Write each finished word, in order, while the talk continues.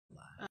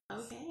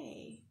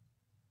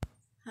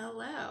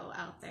Hello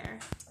out there.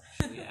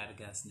 Should we add a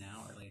guest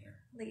now or later?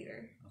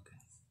 Later.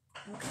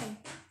 Okay.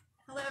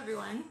 Hello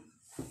everyone.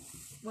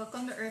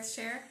 Welcome to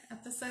Earthshare,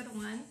 episode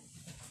 1.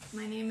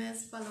 My name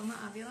is Paloma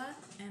Avila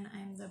and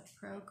I'm the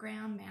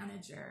program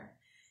manager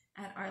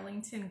at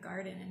Arlington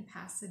Garden in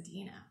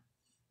Pasadena.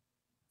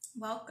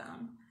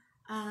 Welcome.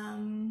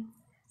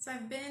 So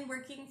I've been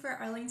working for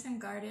Arlington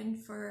Garden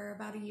for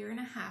about 1.5 years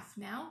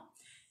now.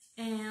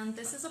 And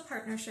this is a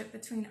partnership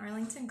between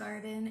Arlington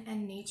Garden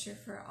and Nature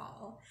for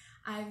All.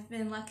 I've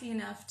been lucky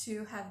enough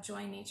to have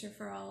joined Nature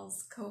for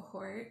All's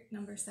cohort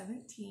number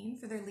 17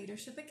 for their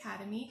Leadership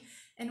Academy,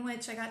 in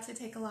which I got to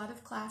take a lot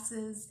of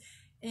classes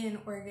in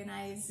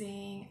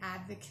organizing,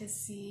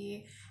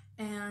 advocacy,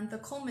 and the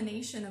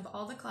culmination of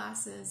all the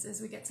classes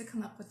is we get to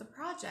come up with a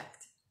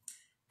project.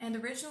 And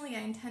originally I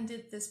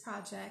intended this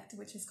project,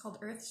 which is called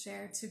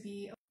Earthshare, to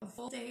be a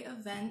full day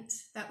event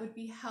that would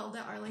be held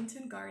at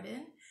Arlington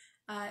Garden.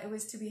 It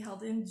was to be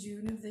held in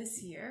June of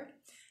this year,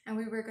 and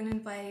we were going to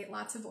invite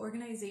lots of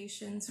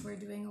organizations who are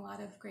doing a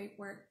lot of great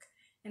work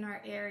in our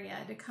area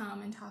to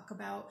come and talk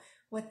about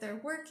what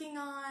they're working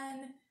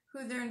on,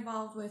 who they're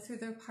involved with, who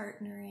they're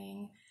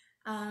partnering.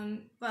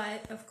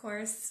 But of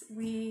course,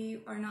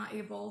 we are not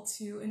able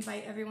to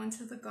invite everyone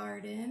to the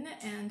garden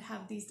and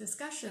have these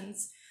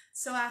discussions.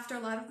 So after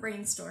a lot of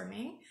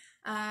brainstorming,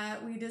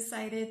 we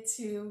decided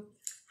to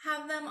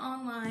have them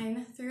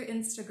online through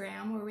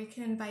Instagram, where we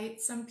can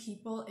invite some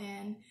people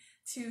in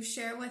to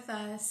share with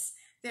us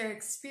their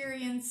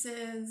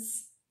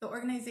experiences, the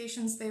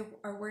organizations they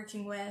are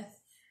working with,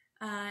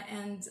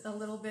 and a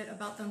little bit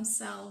about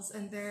themselves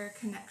and their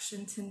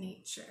connection to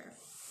nature.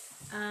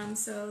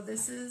 So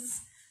this is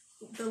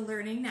the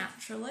learning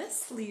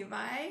naturalist,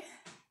 Levi.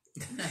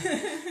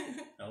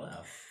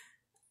 Hello.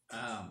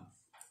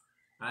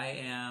 I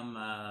am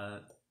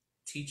a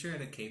teacher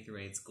at a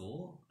K-8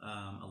 school,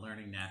 a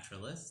learning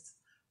naturalist,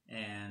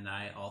 and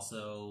I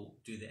also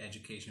do the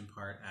education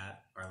part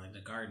at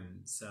Arlington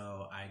Garden.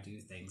 So I do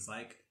things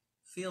like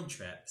field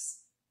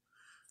trips,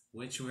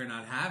 which we're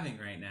not having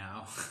right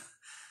now.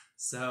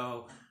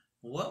 So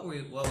what we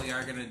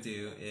are going to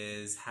do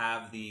is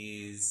have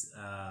these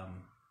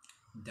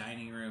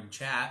dining room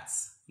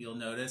chats. You'll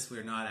notice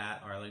we're not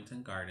at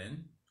Arlington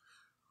Garden.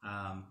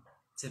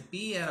 To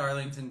be at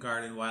Arlington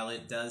Garden, while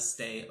it does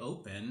stay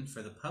open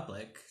for the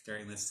public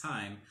during this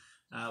time,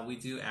 we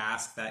do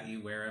ask that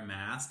you wear a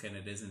mask, and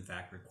it is in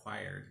fact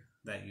required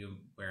that you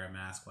wear a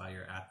mask while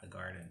you're at the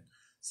garden.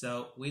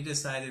 So we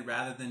decided,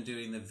 rather than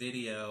doing the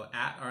video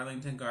at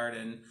Arlington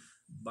Garden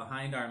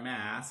behind our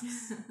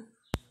masks,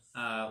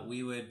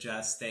 we would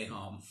just stay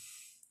home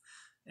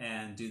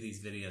and do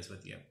these videos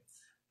with you.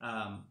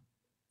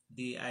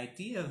 The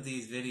idea of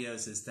these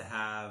videos is to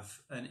have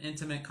an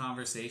intimate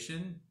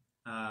conversation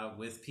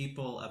with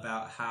people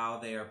about how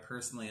they are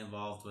personally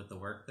involved with the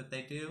work that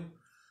they do.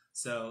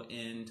 So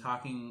in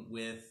talking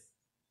with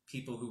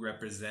people who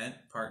represent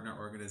partner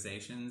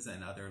organizations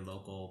and other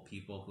local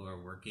people who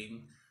are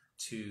working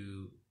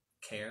to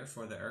care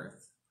for the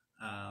earth,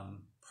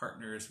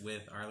 partners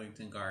with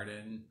Arlington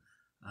Garden,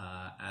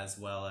 as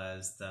well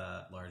as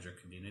the larger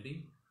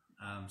community.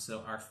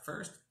 So our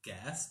first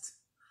guest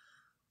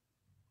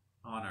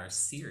on our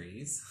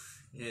series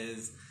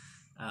is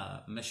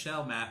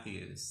Michelle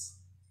Matthews,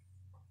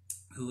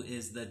 who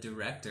is the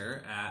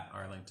director at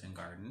Arlington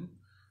Garden.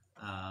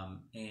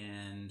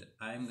 And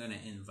I'm going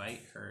to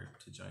invite her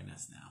to join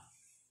us now.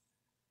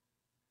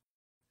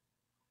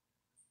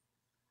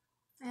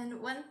 And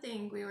one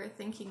thing we were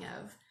thinking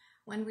of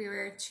when we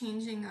were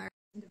changing our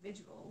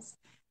individuals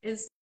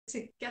is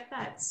to get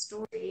that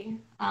story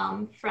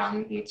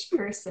from each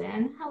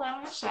person.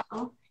 Hello,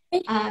 Michelle.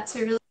 To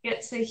really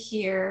get to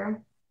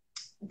hear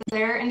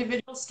their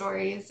individual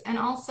stories. And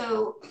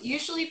also,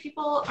 usually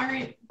people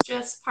aren't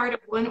just part of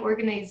one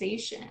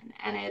organization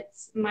and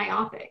it's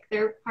myopic.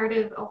 They're part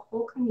of a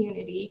whole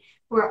community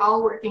who are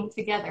all working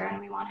together, and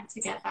we wanted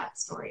to get that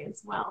story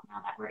as well now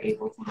that we're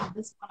able to have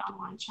this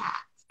one-on-one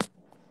chat.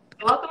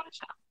 Welcome,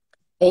 Michelle.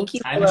 Thank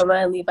you, Paloma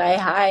and Levi.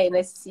 Hi,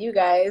 nice to see you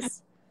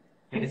guys.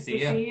 Good to see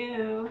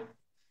you.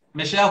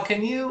 Michelle,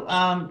 can you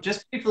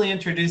just briefly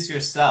introduce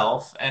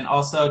yourself and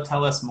also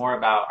tell us more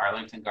about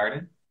Arlington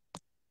Garden?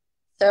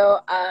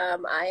 So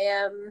I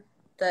am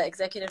the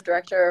executive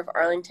director of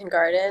Arlington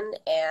Garden,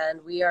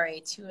 and we are a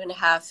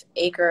 2.5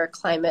 acre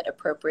climate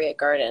appropriate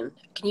garden.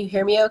 Can you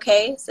hear me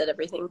okay? Is that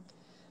everything?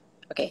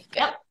 Okay, good.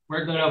 Yep,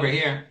 we're good over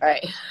here. All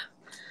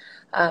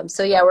right.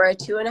 So yeah, we're a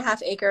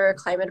 2.5 acre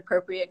climate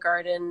appropriate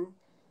garden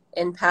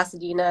in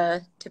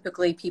Pasadena.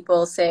 Typically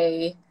people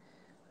say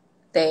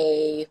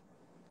they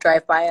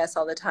drive by us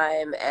all the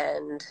time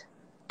and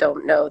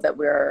don't know that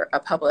we're a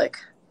public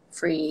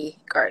free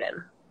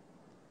garden.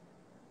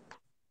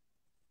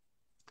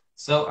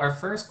 So our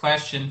first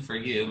question for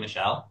you,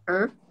 Michelle,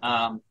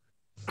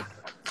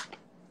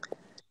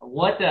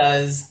 what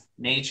does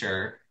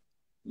nature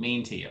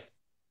mean to you?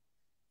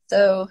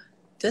 So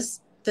this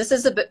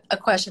is a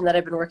question that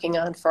I've been working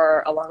on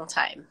for a long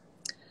time.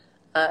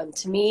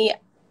 To me,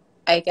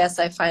 I guess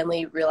I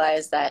finally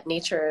realized that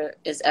nature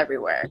is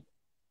everywhere.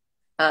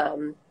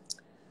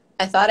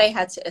 I thought I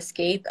had to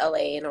escape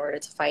LA in order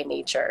to find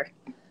nature.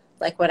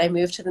 Like when I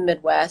moved to the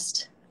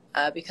Midwest,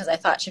 because I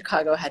thought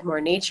Chicago had more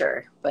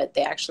nature, but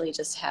they actually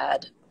just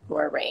had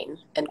more rain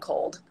and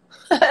cold.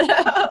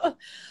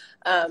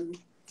 um,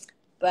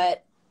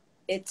 but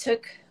it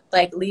took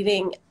like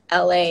leaving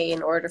LA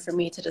in order for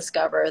me to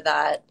discover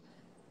that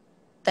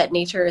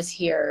nature is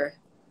here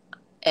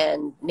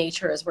and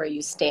nature is where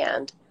you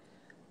stand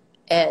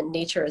and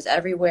nature is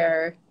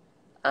everywhere.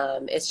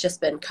 It's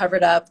just been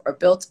covered up,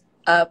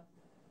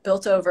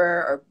 built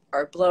over,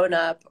 or blown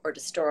up or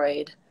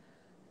destroyed.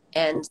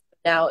 And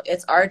now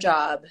it's our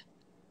job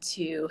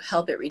to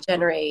help it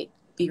regenerate,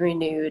 be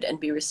renewed, and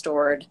be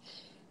restored,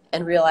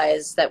 and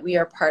realize that we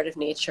are part of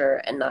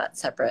nature and not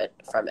separate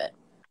from it.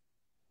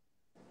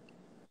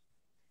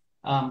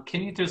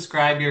 Can you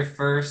describe your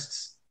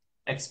first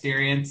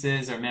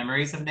experiences or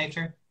memories of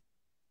nature?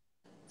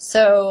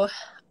 So,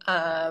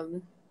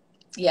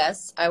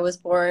 yes, I was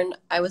born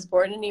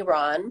in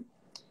Iran,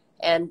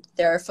 and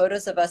there are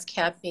photos of us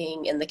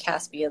camping in the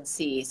Caspian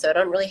Sea. So I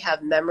don't really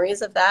have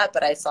memories of that,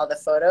 but I saw the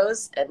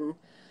photos, and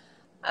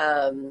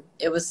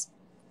it was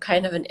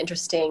kind of an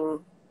interesting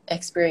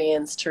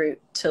experience to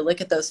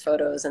look at those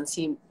photos and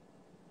see,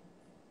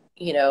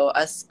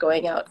 us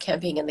going out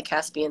camping in the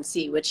Caspian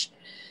Sea, which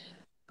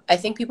I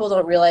think people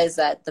don't realize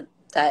that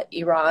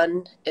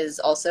Iran is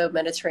also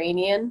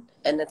Mediterranean,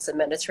 and it's a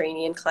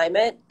Mediterranean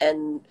climate,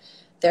 and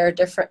there are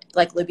different,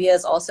 like Libya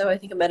is also, I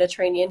think, a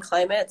Mediterranean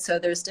climate. So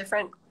there's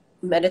different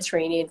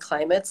Mediterranean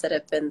climates that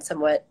have been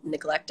somewhat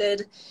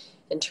neglected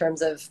in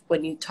terms of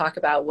when you talk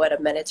about what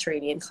a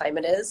Mediterranean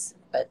climate is.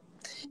 But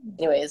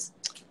anyways,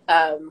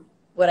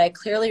 what I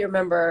clearly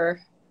remember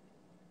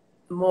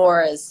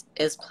more is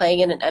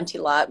playing in an empty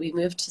lot. We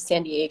moved to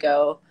San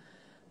Diego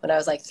when I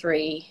was like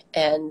 3,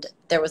 and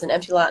there was an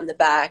empty lot in the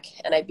back,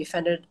 and I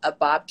befriended a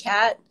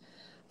bobcat.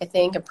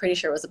 I'm pretty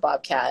sure it was a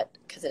bobcat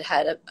because it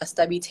had a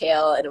stubby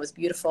tail and it was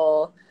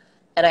beautiful.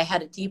 And I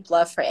had a deep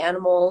love for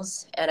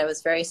animals, and I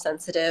was very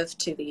sensitive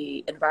to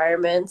the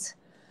environment.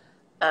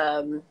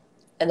 And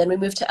then we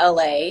moved to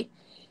LA,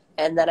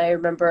 and then I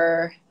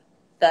remember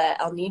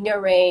the El Nino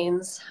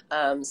rains,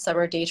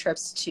 summer day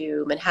trips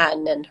to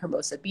Manhattan and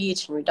Hermosa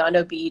Beach and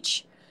Redondo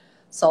Beach,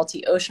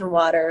 salty ocean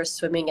water,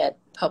 swimming at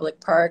public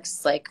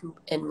parks like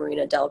in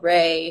Marina del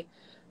Rey,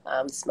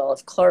 smell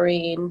of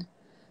chlorine.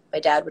 My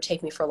dad would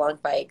take me for long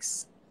bike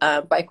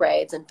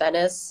rides in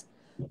Venice.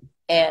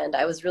 And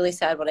I was really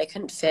sad when I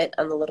couldn't fit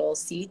on the little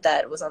seat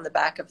that was on the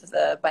back of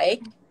the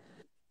bike.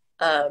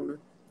 And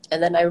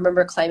then I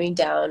remember climbing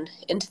down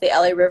into the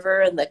LA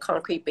River and the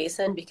concrete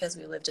basin because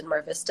we lived in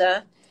Mar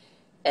Vista,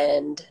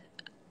 and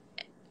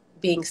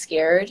being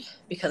scared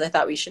because I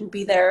thought we shouldn't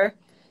be there.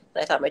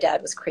 And I thought my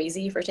dad was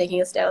crazy for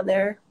taking us down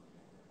there.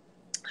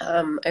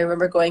 I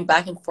remember going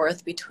back and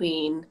forth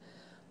between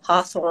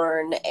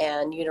Hawthorne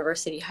and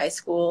University High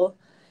School.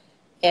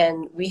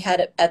 And we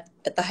had, at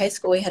the high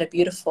school, we had a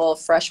beautiful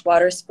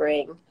freshwater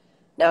spring,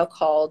 now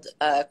called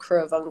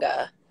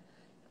Curravunga.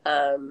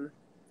 And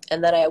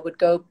then I would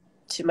go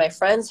to my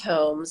friends'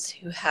 homes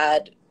who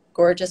had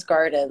gorgeous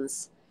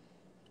gardens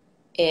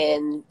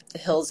in the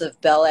hills of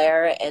Bel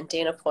Air and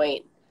Dana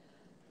Point.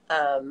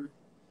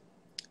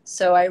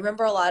 So I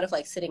remember a lot of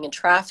like sitting in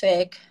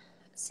traffic,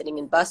 sitting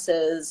in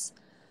buses,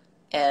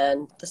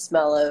 and the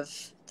smell of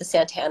the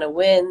Santa Ana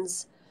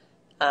winds,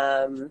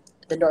 the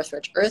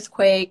Northridge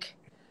earthquake.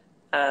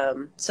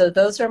 So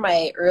those are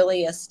my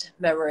earliest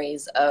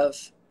memories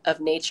of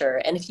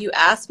nature. And if you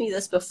asked me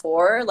this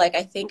before, like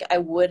I think I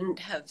wouldn't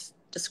have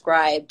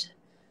described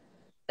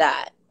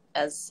that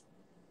as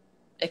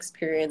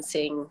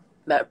experiencing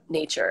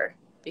nature,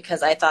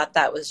 because I thought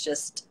that was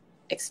just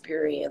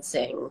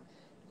experiencing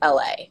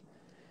LA.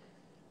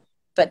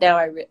 But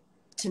now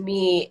to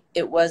me,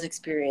 it was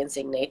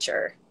experiencing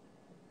nature,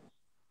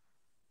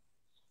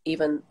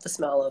 even the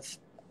smell of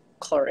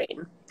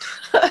chlorine.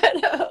 I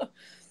know.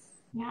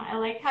 Yeah, I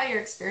like how your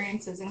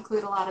experiences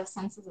include a lot of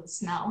senses of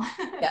smell.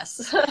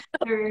 Yes.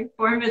 Very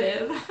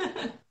informative.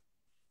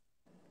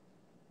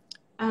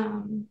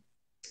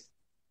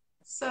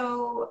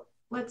 So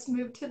let's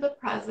move to the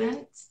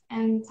present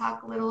and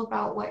talk a little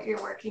about what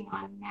you're working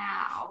on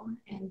now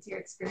and your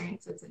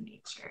experiences in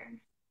nature.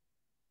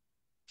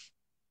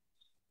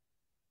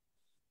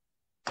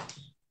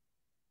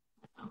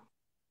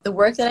 The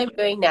work that I'm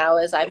doing now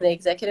is I'm the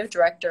executive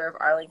director of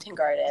Arlington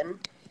Garden,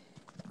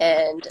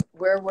 and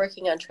we're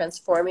working on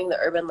transforming the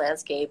urban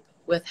landscape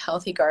with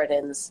healthy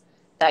gardens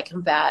that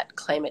combat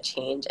climate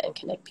change and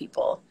connect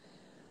people.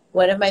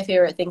 One of my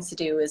favorite things to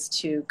do is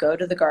to go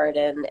to the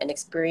garden and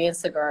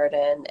experience the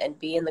garden and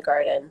be in the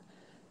garden.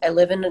 I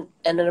live in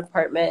an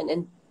apartment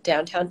in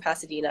downtown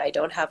Pasadena. I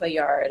don't have a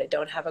yard. I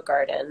don't have a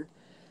garden.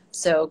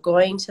 So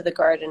going to the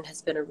garden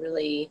has been a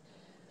really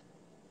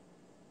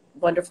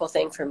wonderful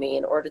thing for me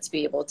in order to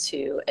be able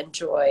to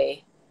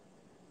enjoy,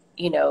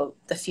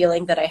 the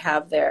feeling that I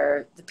have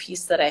there, the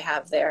peace that I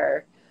have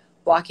there,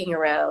 walking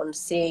around,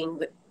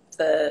 seeing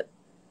the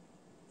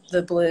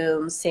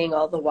blooms, seeing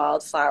all the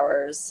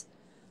wildflowers.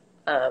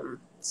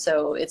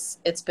 So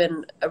it's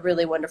been a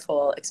really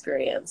wonderful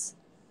experience.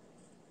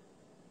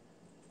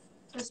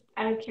 Just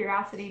out of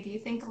curiosity, do you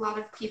think a lot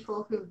of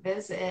people who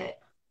visit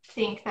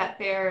think that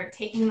they're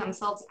taking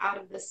themselves out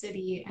of the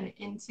city and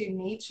into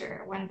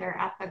nature when they're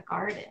at the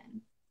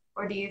garden?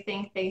 Or do you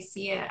think they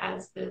see it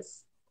as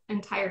this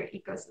entire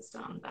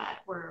ecosystem that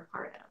we're a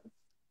part of?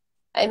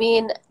 I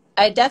mean,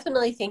 I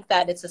definitely think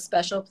that it's a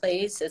special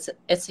place.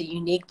 It's a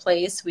unique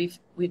place. We've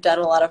done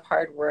a lot of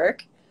hard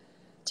work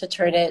to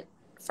turn it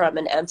from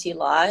an empty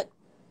lot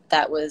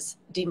that was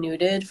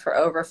denuded for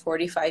over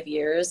 45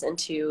 years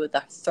into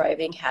the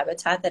thriving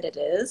habitat that it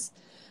is.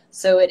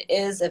 So it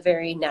is a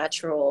very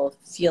natural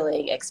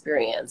feeling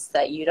experience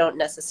that you don't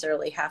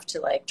necessarily have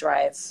to like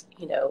drive,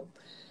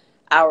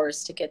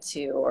 hours to get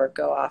to or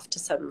go off to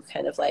some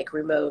kind of like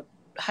remote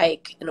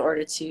hike in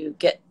order to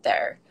get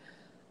there.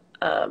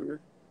 Um,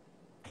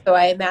 so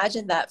I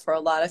imagine that for a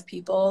lot of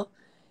people,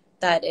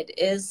 that it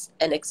is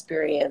an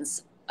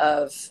experience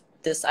of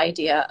this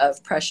idea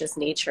of precious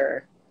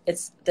nature.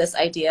 It's this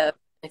idea of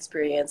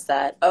experience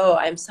that, oh,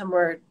 I'm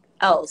somewhere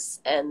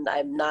else and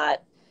I'm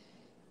not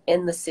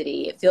in the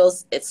city.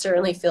 It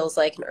certainly feels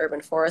like an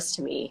urban forest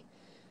to me.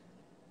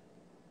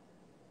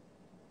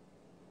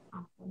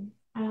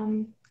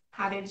 Awesome.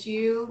 How did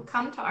you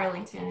come to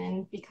Arlington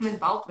and become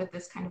involved with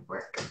this kind of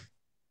work?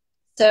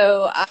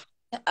 So I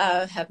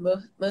have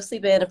mostly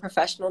been a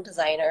professional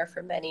designer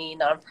for many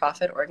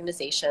nonprofit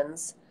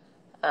organizations.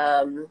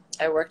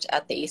 I worked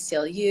at the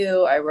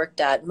ACLU, I worked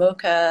at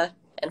MoCA,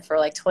 and for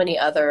like 20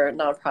 other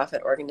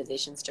nonprofit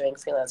organizations doing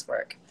freelance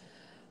work.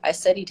 I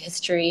studied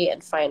history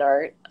and fine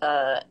art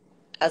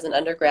as an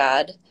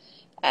undergrad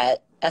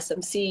at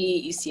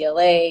SMC,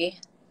 UCLA,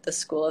 the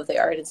School of the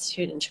Art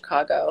Institute in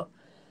Chicago,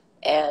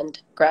 and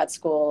grad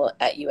school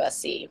at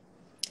USC.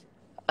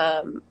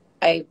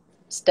 I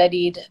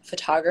studied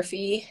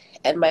photography,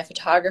 and my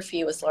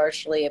photography was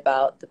largely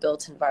about the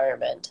built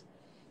environment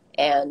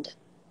and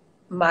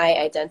my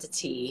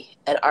identity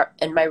and art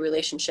and my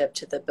relationship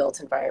to the built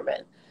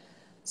environment.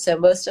 So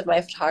most of my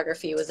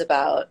photography was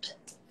about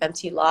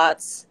empty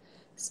lots,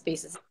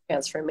 spaces of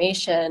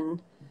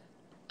transformation,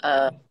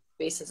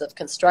 spaces of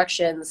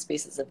construction,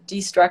 spaces of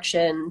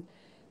destruction,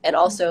 and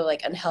also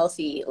like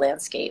unhealthy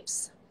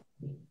landscapes.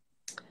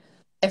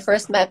 I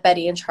first met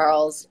Betty and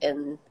Charles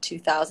in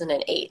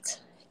 2008,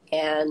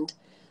 and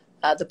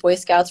the Boy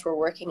Scouts were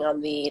working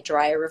on the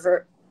dry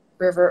river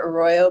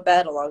arroyo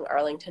bed along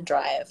Arlington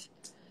Drive.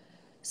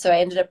 So I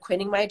ended up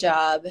quitting my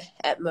job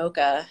at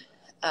MoCA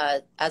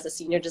as a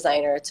senior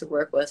designer to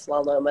work with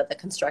Paloma, the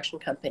construction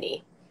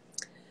company,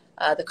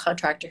 the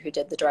contractor who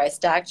did the dry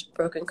stacked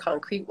broken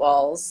concrete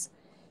walls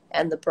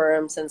and the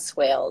berms and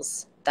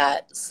swales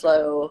that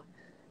slow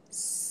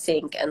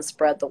sink and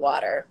spread the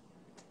water.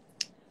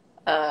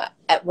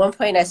 At one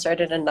point, I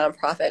started a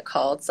nonprofit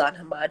called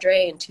Zanja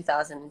Madre in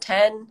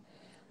 2010,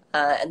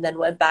 and then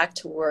went back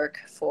to work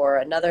for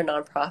another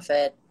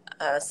nonprofit,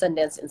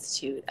 Sundance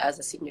Institute, as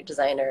a senior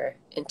designer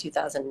in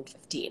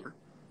 2015.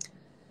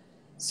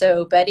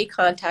 So Betty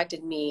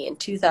contacted me in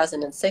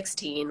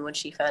 2016 when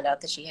she found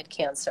out that she had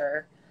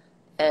cancer,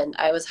 and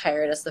I was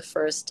hired as the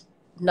first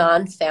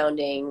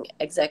non-founding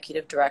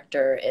executive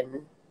director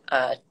in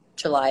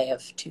July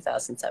of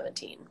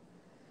 2017.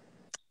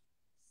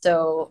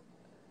 So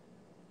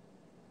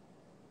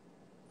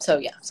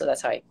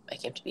that's how I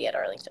came to be at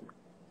Arlington.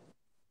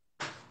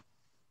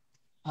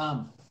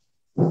 I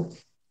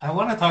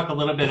want to talk a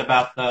little bit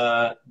about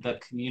the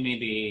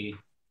community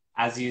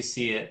as you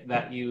see it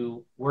that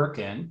you work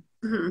in.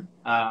 Mm-hmm.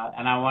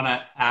 And I want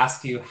to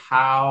ask you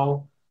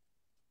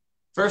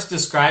first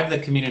describe the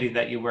community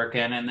that you work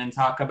in, and then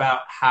talk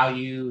about how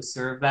you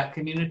serve that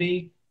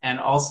community, and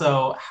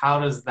also how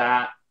does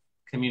that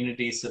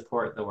community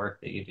support the work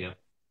that you do?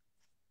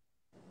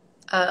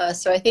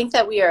 So I think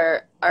that we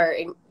are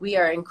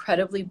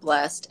incredibly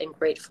blessed and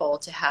grateful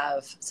to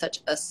have such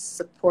a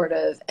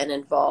supportive and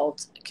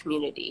involved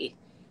community.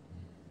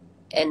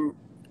 And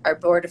our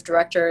board of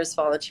directors,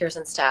 volunteers,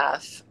 and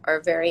staff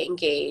are very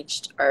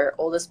engaged. Our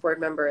oldest board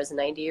member is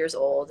 90 years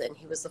old, and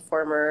he was the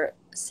former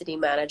city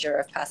manager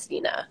of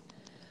Pasadena.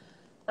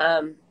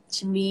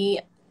 To me,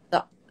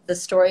 the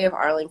story of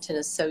Arlington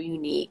is so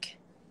unique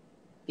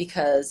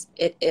because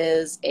it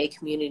is a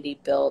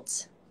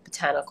community-built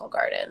botanical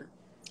garden.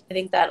 I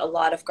think that a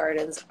lot of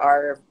gardens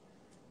are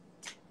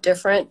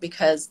different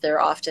because they're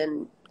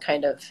often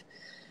kind of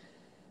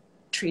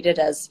treated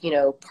as,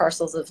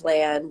 parcels of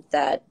land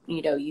that,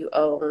 you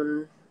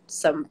own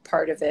some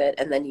part of it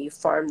and then you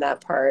farm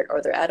that part,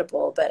 or they're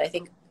edible. But I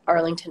think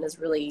Arlington is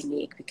really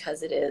unique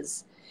because it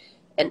is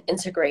an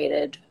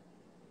integrated,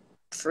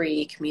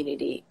 free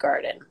community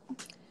garden.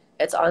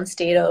 It's on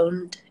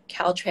state-owned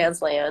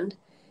Caltrans land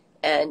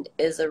and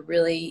is a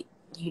really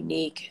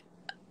unique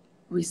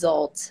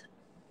result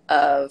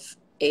of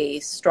a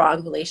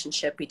strong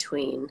relationship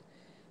between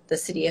the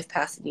city of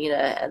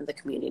Pasadena and the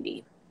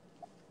community.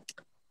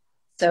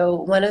 So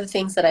one of the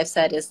things that I've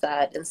said is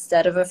that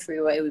instead of a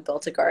freeway, we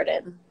built a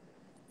garden.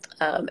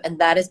 And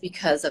that is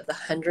because of the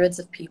hundreds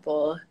of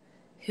people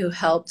who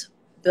helped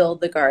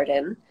build the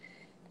garden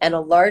and a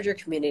larger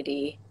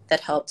community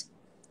that helped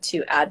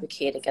to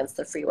advocate against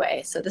the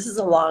freeway. So this is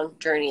a long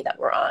journey that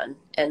we're on.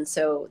 And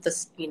so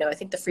this, I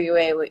think the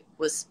freeway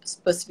was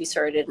supposed to be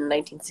started in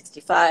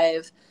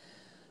 1965.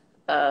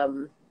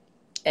 And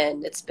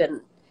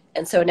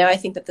so now I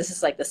think that this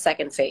is like the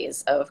second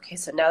phase of, okay,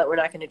 so now that we're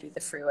not going to do the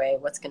freeway,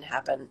 what's going to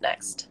happen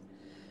next?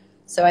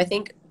 So I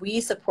think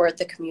we support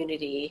the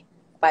community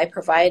by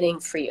providing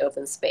free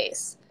open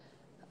space,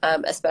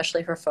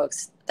 especially for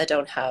folks that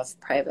don't have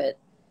private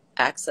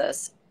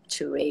access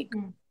to a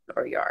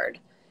or yard.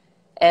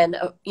 And,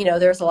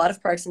 there's a lot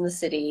of parks in the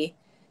city,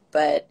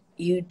 but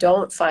you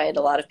don't find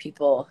a lot of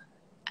people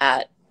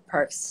at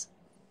parks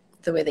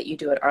the way that you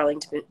do at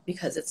Arlington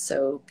because it's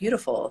so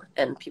beautiful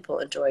and people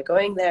enjoy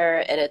going there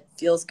and it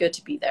feels good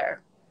to be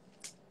there.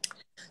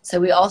 So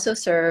we also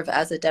serve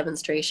as a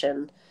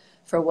demonstration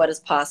for what is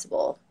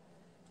possible.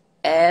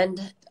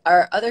 And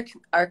our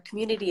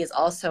community is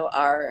also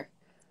our,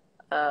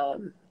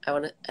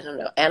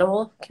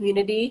 animal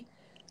community.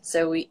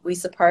 So we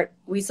support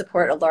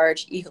a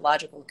large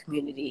ecological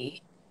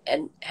community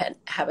and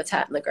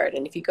habitat in the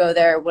garden. If you go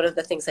there, one of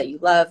the things that you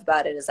love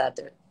about it is that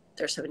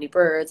there's so many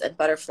birds and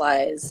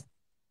butterflies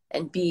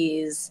and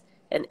bees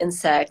and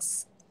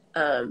insects.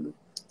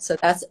 So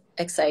that's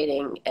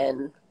exciting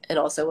and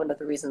also one of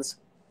the reasons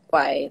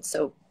why it's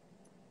so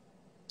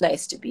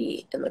nice to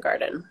be in the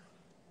garden.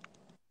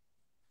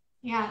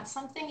 Yeah,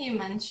 something you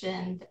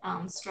mentioned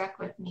struck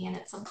with me, and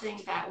it's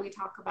something that we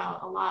talk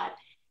about a lot,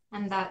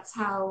 and that's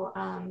how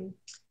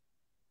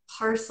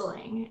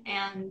parceling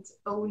and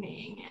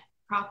owning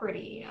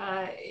property,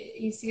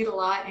 you see it a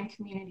lot in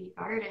community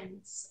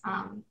gardens,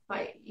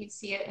 but you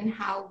see it in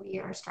how we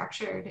are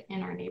structured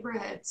in our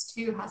neighborhoods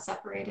too, how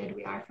separated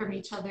we are from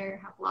each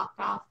other, how blocked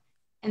off.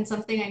 And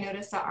something I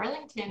noticed at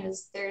Arlington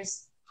is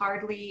there's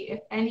hardly, if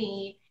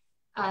any,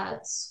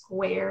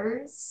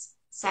 squares,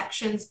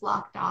 sections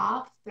blocked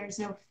off. There's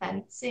no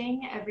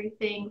fencing.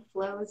 Everything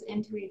flows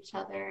into each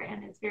other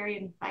and it's very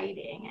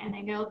inviting. And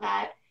I know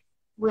that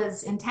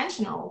was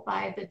intentional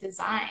by the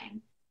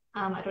design.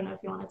 I don't know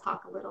if you want to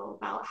talk a little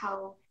about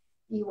how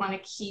you want to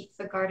keep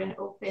the garden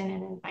open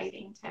and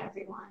inviting to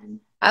everyone.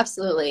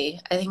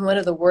 Absolutely. I think one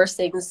of the worst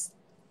things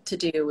to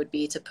do would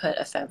be to put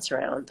a fence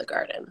around the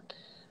garden.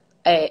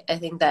 I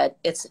think that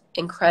it's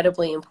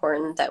incredibly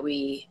important that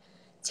we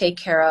take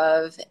care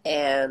of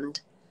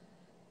and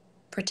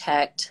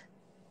protect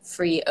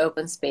free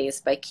open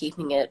space by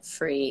keeping it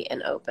free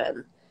and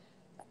open.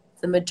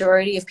 The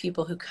majority of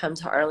people who come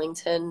to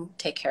Arlington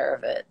take care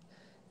of it.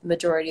 The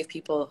majority of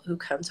people who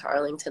come to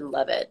Arlington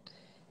love it.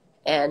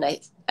 And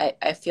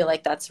I feel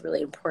like that's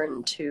really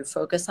important to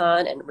focus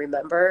on and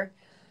remember.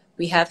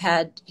 We have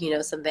had,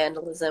 some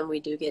vandalism. We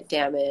do get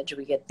damage.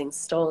 We get things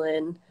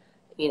stolen.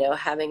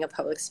 Having a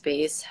public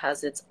space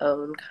has its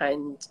own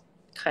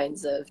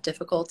kinds of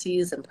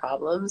difficulties and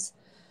problems.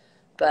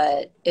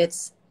 But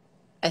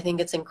I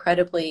think it's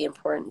incredibly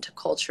important to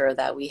culture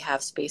that we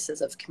have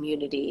spaces of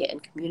community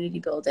and community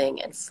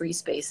building and free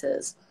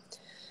spaces,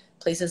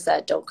 places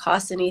that don't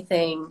cost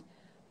anything,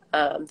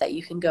 that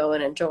you can go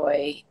and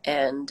enjoy,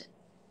 and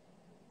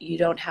you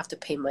don't have to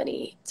pay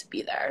money to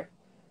be there.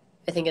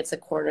 I think it's a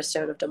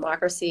cornerstone of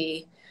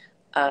democracy,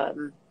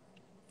 and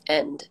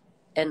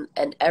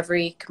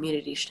every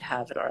community should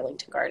have an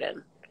Arlington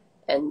Garden.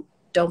 And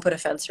don't put a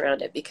fence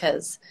around it,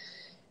 because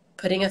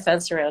putting a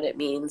fence around it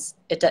means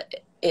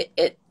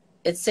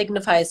it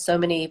signifies so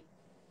many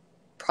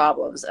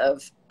problems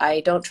of,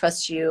 I don't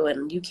trust you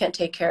and you can't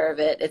take care of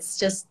it.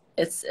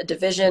 It's a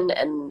division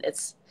and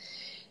it's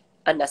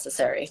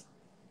unnecessary.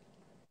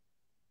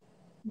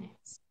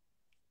 Nice.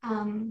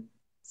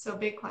 So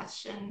big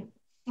question.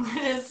 What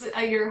is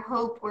your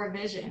hope or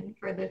vision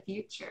for the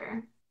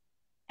future?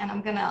 And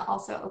I'm going to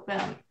also open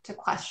up to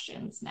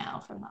questions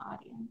now from the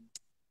audience.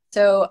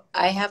 So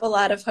I have a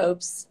lot of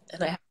hopes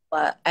and I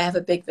have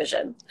a big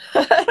vision.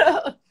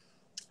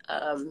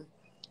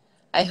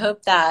 I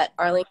hope that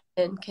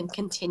Arlington can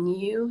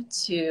continue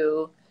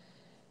to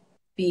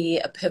be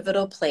a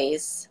pivotal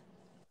place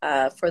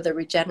for the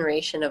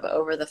regeneration of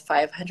over the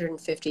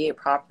 558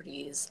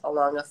 properties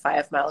along a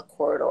 5-mile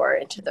corridor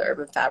into the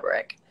urban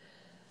fabric.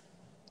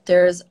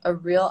 There's a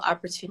real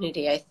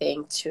opportunity, I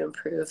think, to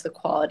improve the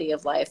quality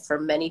of life for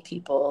many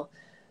people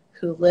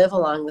who live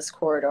along this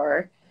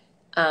corridor,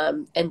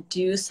 and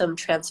do some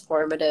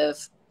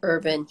transformative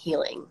urban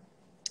healing.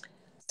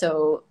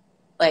 So,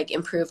 like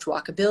improved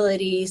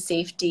walkability,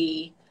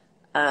 safety,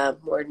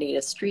 more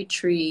native street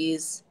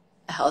trees,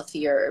 a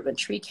healthier urban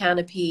tree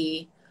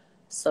canopy,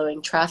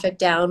 slowing traffic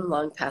down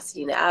along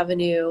Pasadena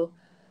Avenue,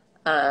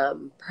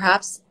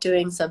 perhaps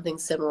doing something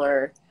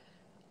similar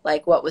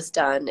like what was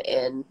done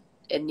in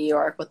New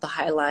York with the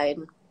High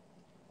Line,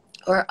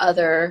 or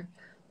other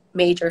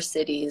major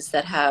cities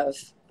that have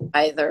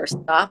either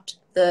stopped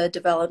the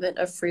development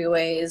of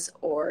freeways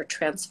or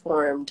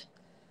transformed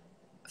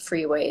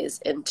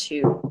freeways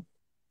into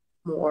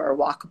more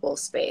walkable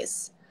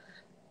space.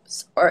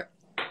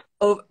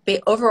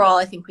 Overall,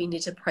 I think we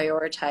need to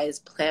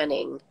prioritize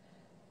planning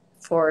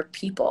for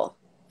people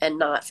and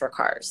not for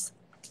cars.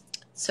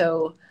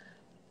 So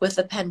with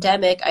the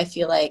pandemic, I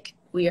feel like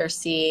we are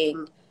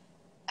seeing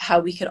how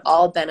we could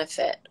all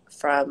benefit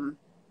from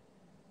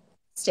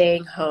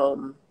staying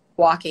home,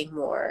 walking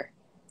more,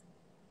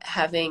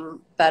 having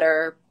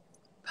better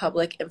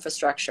public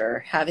infrastructure,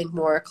 having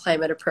more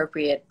climate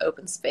appropriate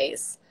open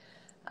space,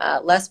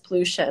 less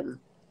pollution,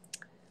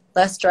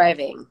 less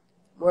driving,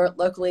 more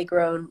locally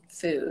grown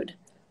food.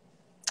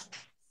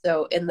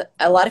 So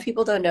a lot of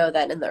people don't know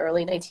that in the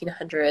early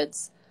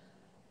 1900s,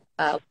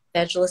 Los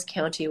Angeles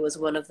County was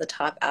one of the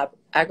top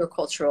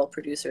agricultural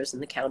producers in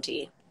the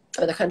county,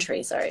 or the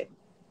country, sorry.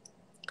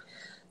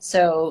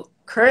 So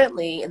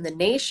currently in the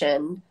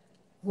nation,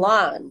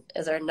 lawn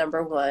is our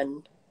number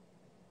one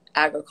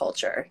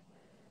agriculture.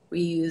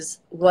 We use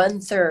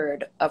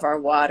 1/3 of our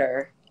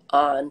water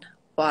on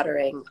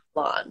watering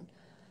lawn.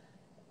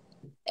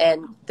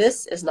 And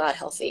this is not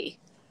healthy.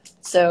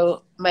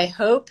 So my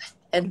hope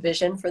and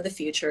vision for the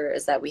future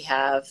is that we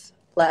have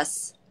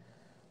less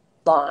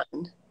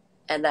lawn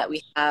and that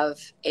we have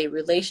a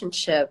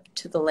relationship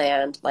to the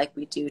land like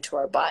we do to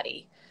our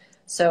body.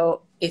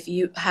 So if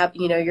you have,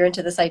 you're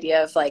into this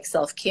idea of like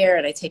self-care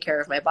and I take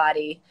care of my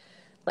body,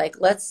 like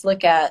let's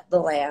look at the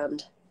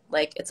land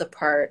like it's a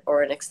part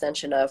or an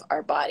extension of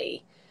our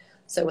body.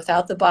 So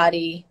without the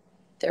body,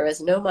 there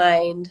is no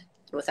mind.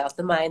 And without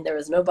the mind, there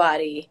is no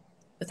body.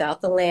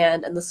 Without the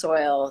land and the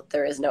soil,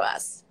 there is no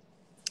us.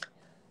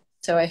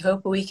 So I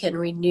hope we can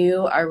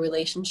renew our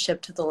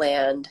relationship to the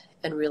land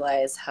and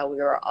realize how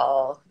we are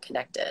all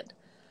connected.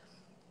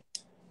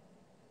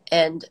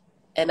 And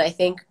I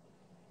think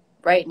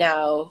right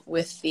now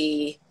with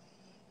the,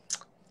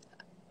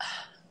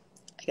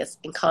 I guess,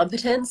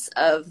 incompetence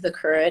of the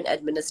current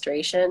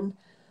administration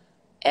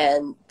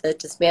and the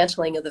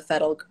dismantling of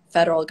the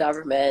federal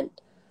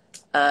government,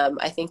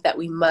 I think that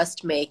we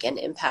must make an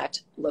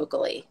impact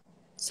locally.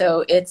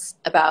 So it's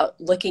about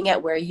looking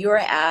at where you are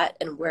at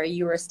and where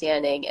you are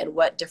standing and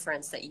what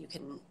difference that you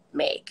can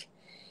make,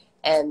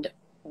 and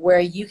where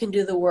you can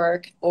do the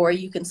work or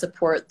you can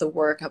support the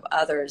work of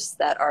others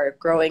that are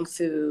growing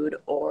food,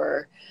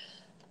 or,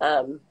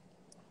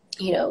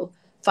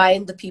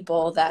 find the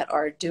people that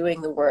are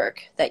doing the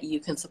work that you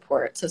can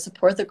support. So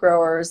support the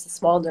growers, the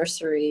small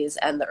nurseries,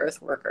 and the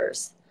earth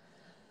workers.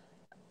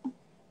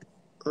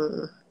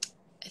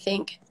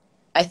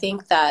 I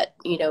think that,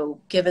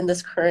 given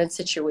this current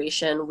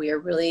situation, we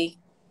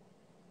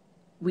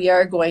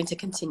are going to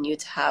continue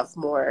to have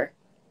more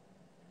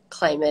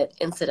climate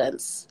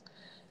incidents,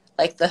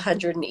 like the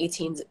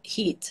 118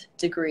 heat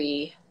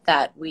degree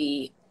that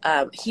we,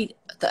 heat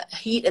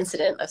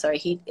incident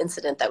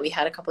that we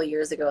had a couple of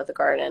years ago at the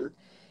garden.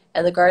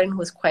 And the garden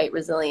was quite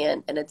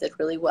resilient and it did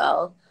really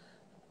well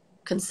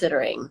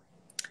considering.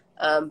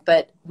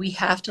 But we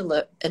have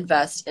to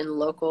invest in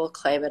local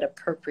climate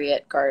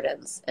appropriate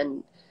gardens.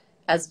 And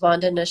as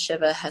Vandana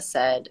Shiva has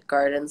said,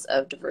 gardens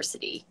of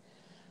diversity.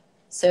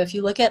 So if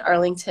you look at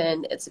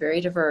Arlington, it's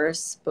very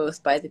diverse,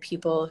 both by the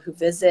people who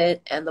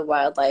visit and the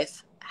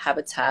wildlife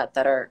habitat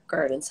that our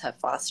gardens have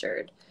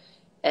fostered.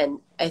 And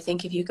I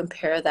think if you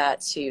compare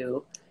that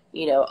to,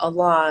 a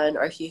lawn,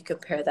 or if you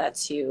compare that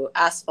to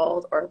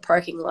asphalt or a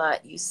parking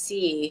lot, you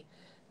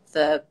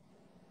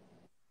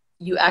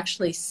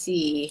actually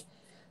see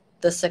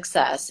the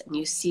success, and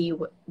you see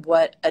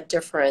what a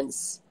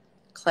difference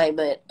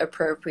climate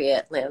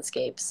appropriate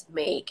landscapes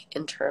make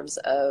in terms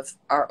of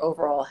our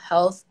overall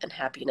health and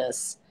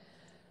happiness.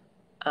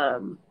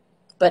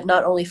 But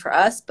not only for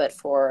us, but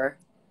for,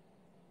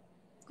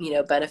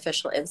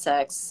 beneficial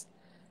insects,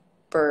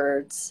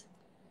 birds,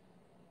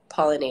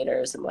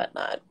 pollinators, and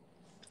whatnot.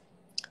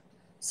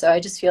 So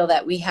I just feel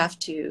that we have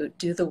to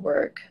do the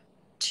work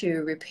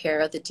to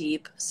repair the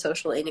deep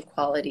social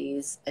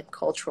inequalities and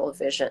cultural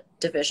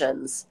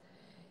divisions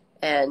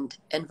and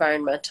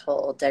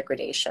environmental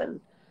degradation.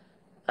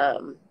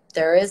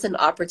 There is an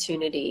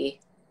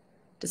opportunity,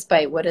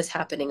 despite what is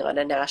happening on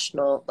a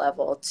national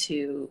level,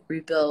 to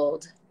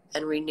rebuild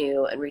and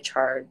renew and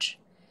recharge.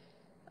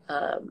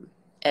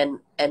 And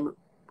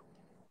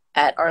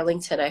at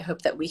Arlington, I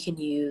hope that we can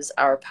use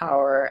our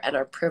power and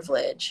our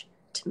privilege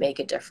to make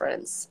a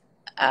difference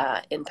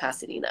in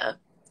Pasadena.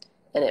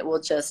 And it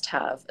will just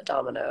have a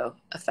domino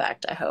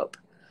effect, I hope.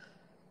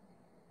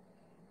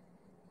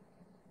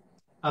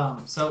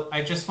 So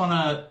I just want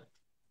to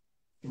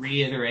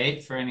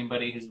reiterate for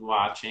anybody who's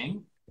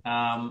watching,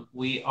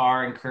 we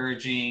are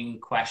encouraging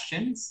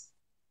questions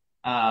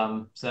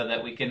so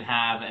that we can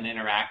have an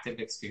interactive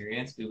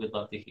experience. We would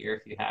love to hear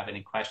if you have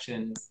any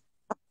questions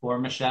for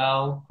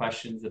Michelle,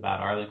 questions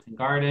about Arlington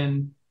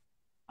Garden,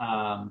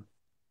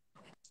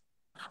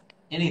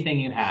 anything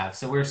you have.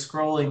 So we're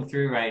scrolling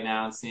through right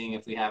now and seeing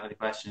if we have any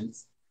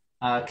questions.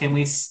 Can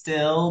we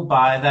still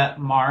buy that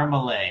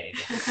marmalade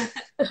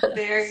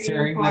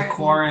during the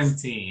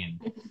quarantine?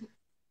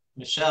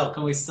 Michelle,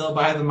 can we still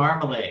buy the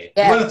marmalade?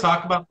 Yeah. You want to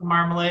talk about the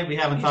marmalade? We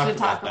haven't talked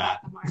about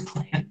that. The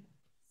marmalade.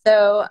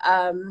 So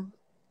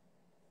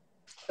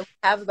we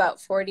have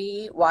about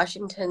 40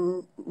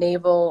 Washington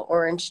navel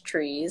orange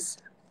trees.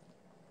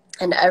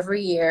 And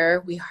every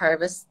year we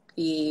harvest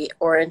the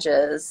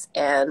oranges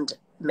and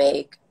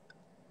make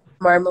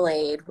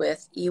marmalade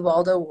with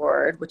Ewaldo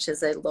Ward, which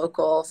is a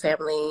local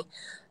family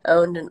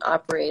owned and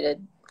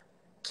operated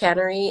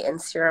cannery in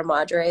Sierra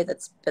Madre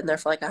that's been there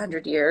for like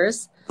 100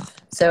 years.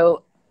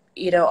 So,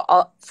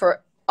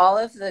 for all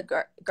of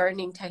the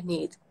gardening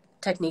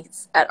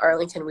techniques at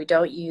Arlington, we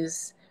don't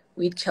use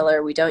weed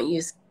killer, we don't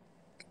use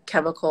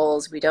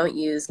chemicals, we don't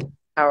use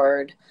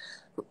powered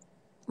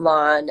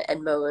lawn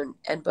and mow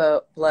and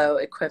blow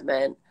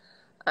equipment.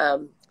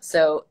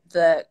 So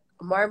the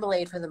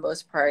marmalade, for the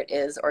most part,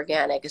 is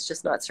organic. It's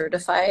just not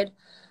certified.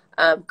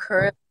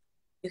 Currently,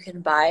 you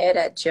can buy it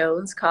at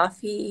Jones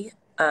Coffee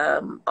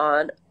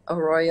on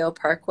Arroyo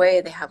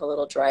Parkway. They have a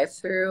little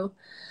drive-through.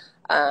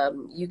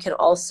 You can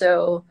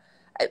also,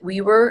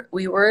 we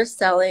were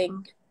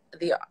selling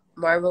the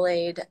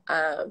marmalade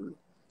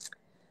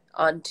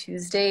on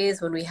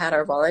Tuesdays when we had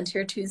our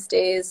volunteer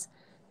Tuesdays,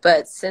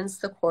 but since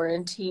the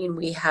quarantine,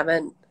 we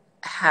haven't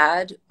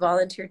had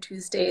volunteer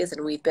Tuesdays,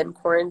 and we've been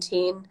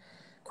quarantined.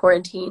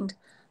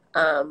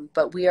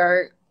 But we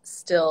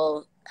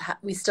still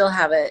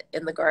have it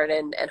in the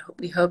garden, and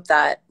we hope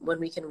that when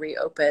we can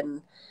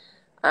reopen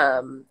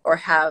or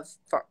have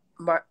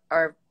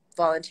our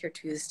volunteer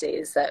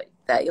Tuesdays,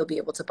 that you'll be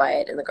able to buy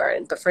it in the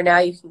garden. But for now,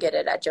 you can get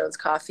it at Jones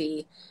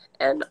Coffee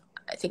and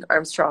I think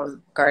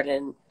Armstrong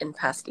Garden in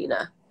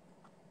Pasadena.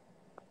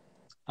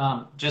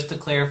 Just to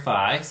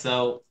clarify,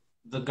 so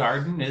the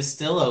garden is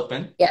still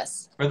open.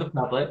 Yes. For the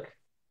public.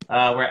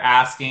 We're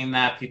asking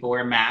that people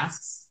wear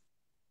masks,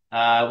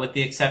 with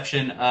the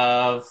exception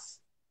of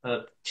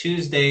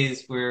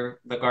Tuesdays where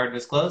the garden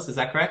is closed. Is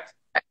that correct?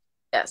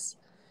 Yes.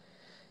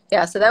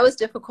 Yeah, so that was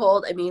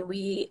difficult. I mean,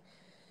 we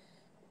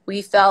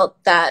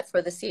felt that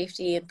for the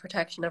safety and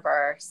protection of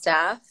our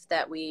staff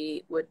that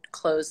we would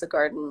close the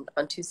garden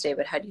on Tuesday,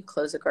 but how do you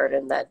close a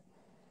garden that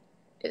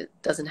it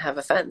doesn't have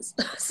a fence?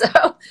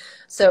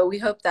 So we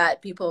hope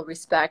that people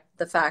respect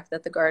the fact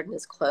that the garden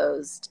is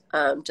closed,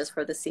 just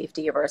for the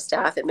safety of our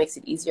staff. It makes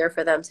it easier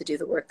for them to do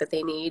the work that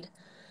they need.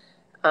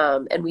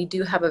 And we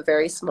do have a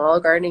very small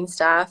gardening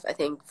staff. I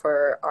think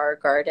for our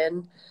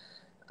garden,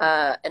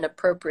 an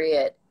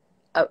appropriate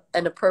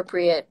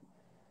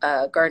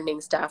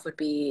gardening staff would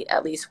be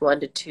at least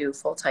 1 to 2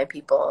 full-time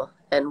people.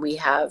 And we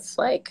have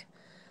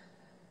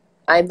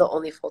I'm the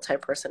only full-time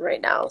person right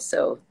now.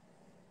 So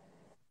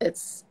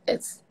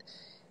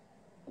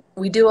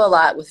we do a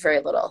lot with very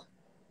little.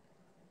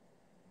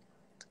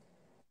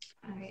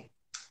 All right.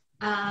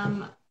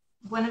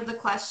 One of the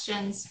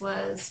questions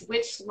was,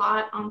 which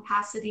lot on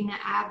Pasadena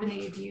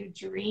Avenue do you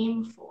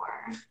dream for?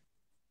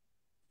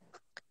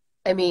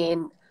 I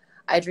mean,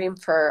 I dream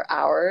for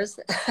hours.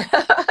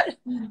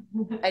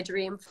 I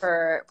dream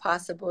for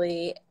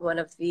possibly one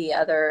of the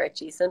other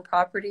adjacent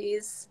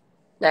properties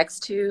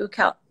next to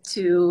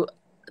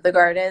the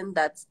garden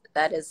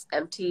that is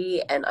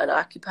empty and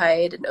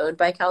unoccupied and owned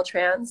by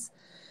Caltrans,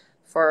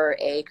 for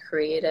a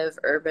creative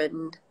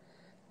urban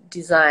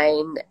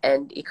design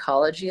and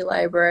ecology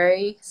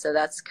library. So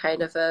that's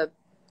kind of a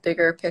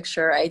bigger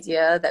picture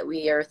idea that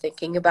we are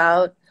thinking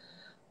about.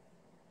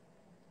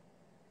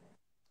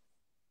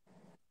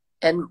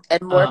 And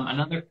more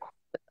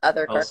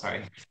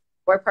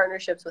more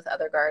partnerships with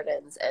other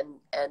gardens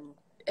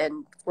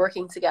and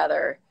working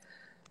together.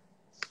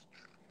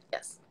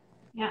 Yes.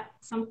 Yeah,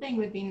 something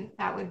would be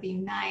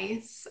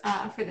nice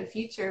for the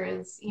future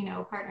is,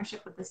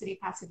 partnership with the city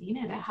of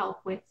Pasadena to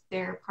help with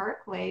their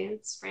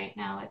parkways. Right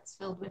now it's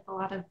filled with a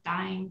lot of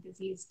dying,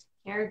 diseased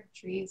pear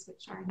trees,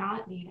 which are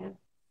not native.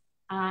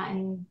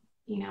 And,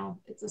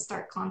 it's a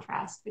stark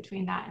contrast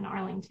between that and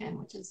Arlington,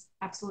 which is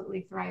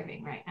absolutely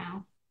thriving right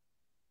now.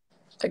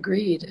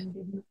 Agreed.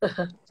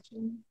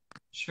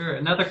 Sure.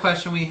 Another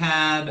question we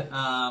had,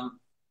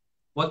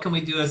 what can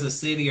we do as a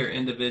city or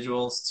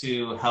individuals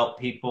to help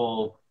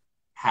people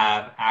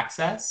have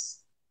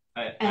access?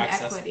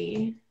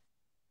 Equity.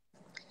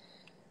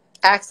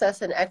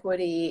 Access and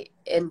equity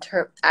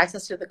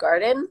access to the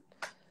garden,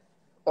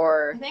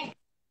 or I think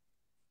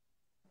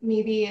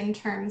maybe in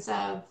terms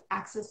of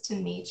access to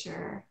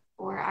nature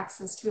or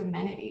access to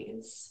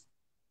amenities.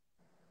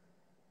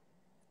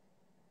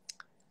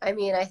 I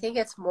mean, I think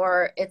it's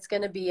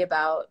going to be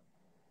about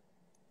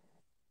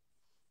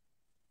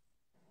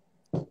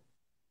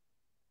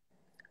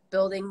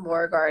building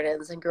more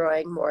gardens and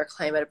growing more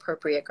climate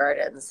appropriate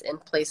gardens in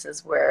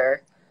places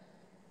where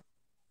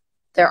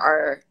there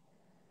are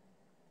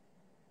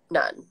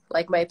none.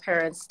 Like my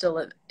parents still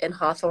live in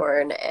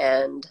Hawthorne,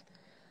 and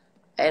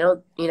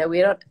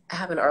we don't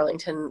have an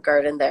Arlington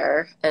garden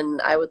there,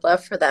 and I would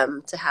love for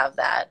them to have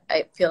that.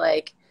 I feel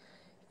like,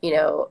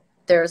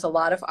 there's a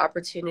lot of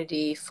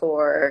opportunity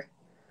for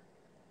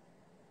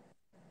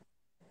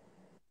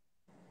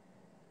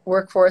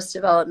workforce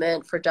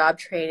development, for job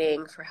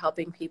training, for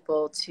helping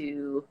people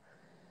to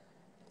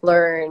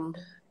learn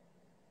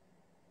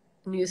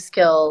new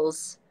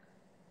skills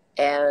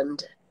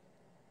and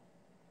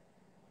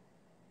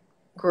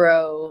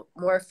grow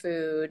more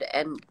food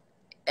and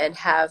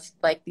have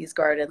these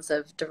gardens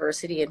of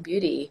diversity and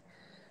beauty.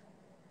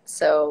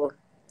 So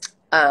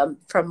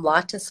From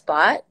Lot to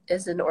Spot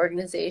is an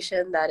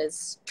organization that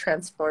is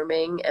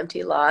transforming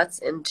empty lots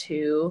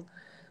into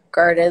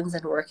gardens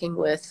and working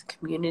with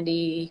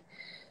community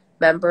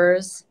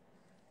members,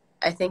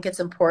 I think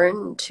it's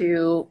important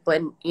to,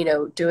 when,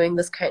 doing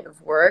this kind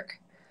of work,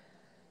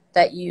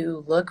 that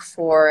you look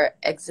for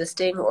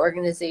existing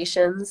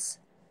organizations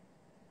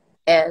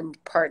and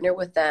partner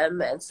with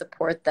them and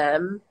support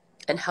them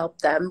and help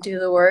them do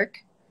the work.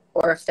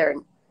 Or if they're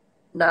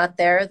not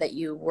there, that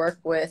you work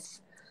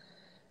with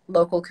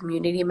local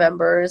community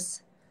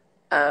members,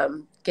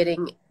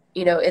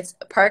 it's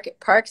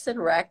Parks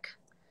and Rec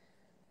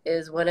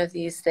is one of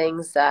these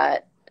things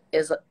that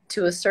is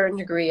to a certain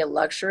degree a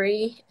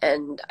luxury,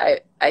 and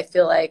I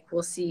feel like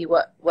we'll see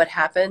what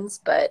happens,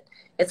 but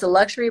it's a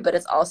luxury, but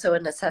it's also a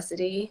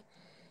necessity,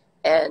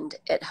 and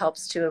it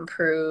helps to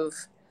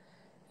improve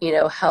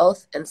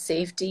health and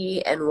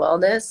safety and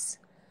wellness.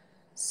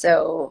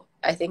 So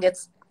I think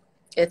it's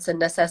a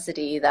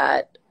necessity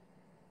that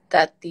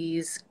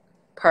these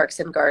parks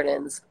and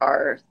gardens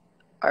are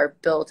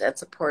built and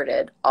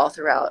supported all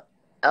throughout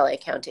LA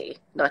County,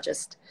 not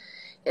just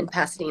in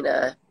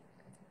Pasadena.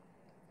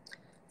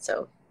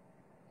 So.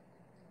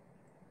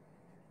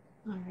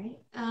 All right.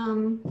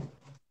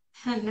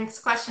 Next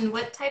question.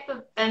 What type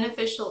of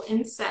beneficial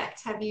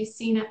insect have you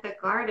seen at the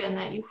garden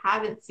that you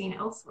haven't seen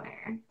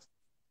elsewhere?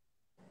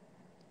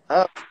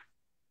 Oh.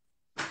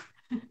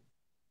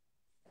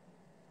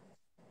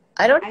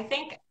 I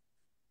think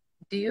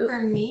do you?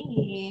 For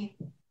me,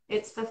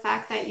 it's the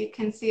fact that you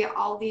can see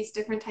all these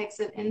different types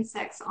of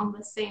insects on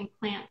the same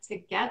plant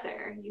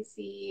together. You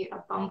see a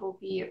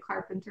bumblebee, a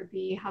carpenter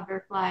bee,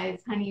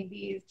 hoverflies,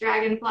 honeybees,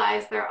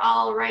 dragonflies. They're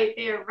all right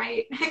there,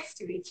 right next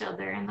to each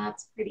other. And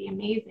that's pretty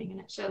amazing. And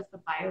it shows the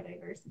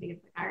biodiversity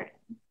of the garden.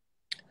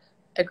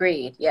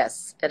 Agreed.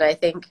 Yes. And I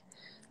think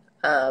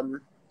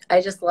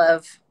I just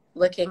love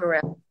looking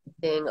around,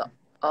 seeing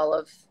all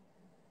of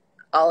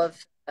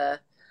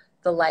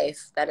the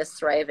life that is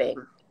thriving,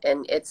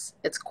 and it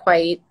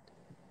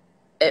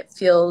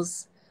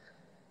feels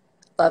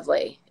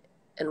lovely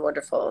and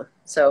wonderful.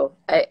 So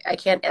I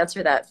can't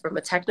answer that from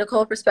a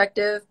technical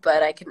perspective,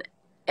 but I can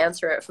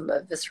answer it from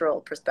a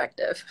visceral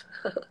perspective.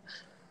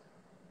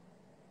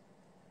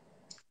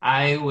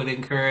 I would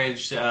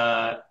encourage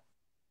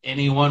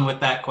anyone with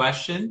that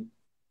question,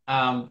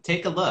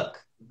 take a look.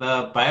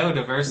 The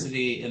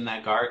biodiversity in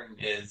that garden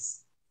is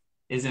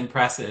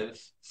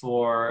impressive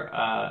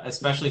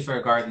especially for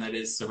a garden that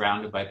is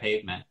surrounded by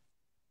pavement.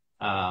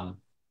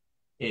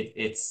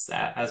 It's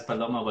as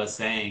Paloma was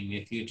saying,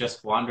 if you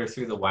just wander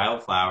through the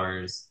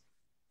wildflowers,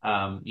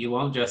 you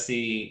won't just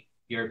see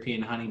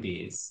European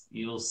honeybees.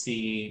 You'll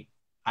see,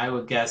 I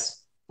would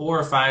guess, 4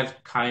 or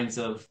 5 kinds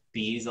of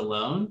bees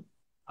alone,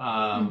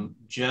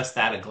 just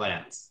at a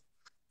glance.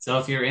 So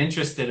if you're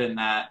interested in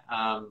that,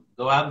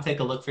 go out and take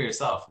a look for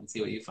yourself and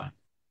see what you find.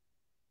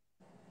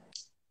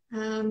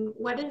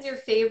 What is your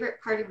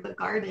favorite part of the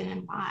garden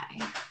and why?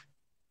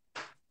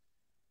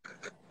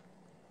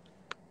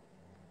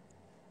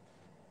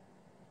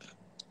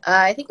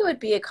 I think it would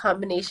be a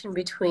combination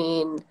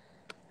between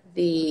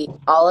the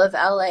Olive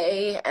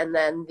LA and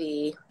then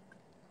the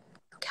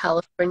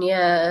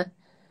California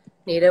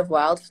Native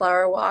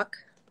Wildflower Walk.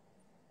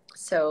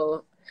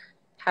 So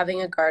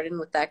having a garden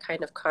with that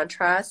kind of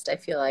contrast, I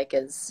feel like,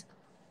 is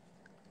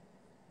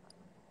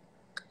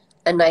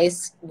a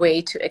nice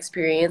way to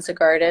experience a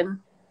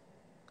garden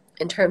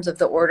in terms of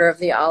the order of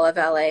the Olive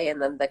LA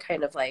and then the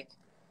kind of like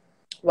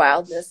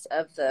wildness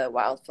of the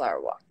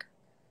Wildflower Walk.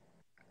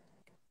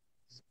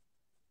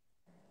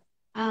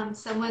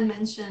 Someone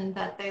mentioned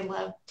that they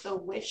love the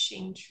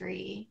wishing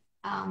tree.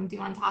 Do you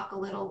want to talk a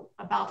little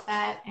about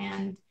that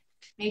and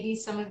maybe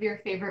some of your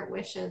favorite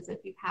wishes if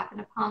you've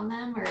happened upon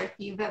them, or if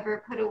you've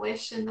ever put a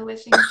wish in the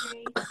wishing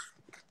tree?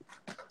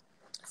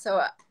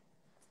 So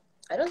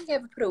I don't think I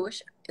ever put a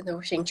wish in the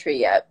wishing tree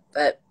yet,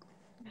 but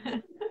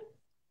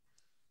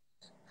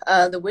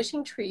the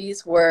wishing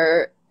trees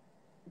were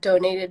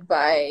donated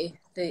by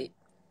the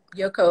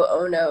Yoko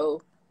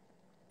Ono.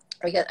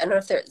 I don't know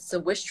if it's a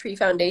Wish Tree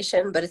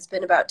Foundation, but it's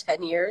been about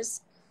 10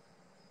 years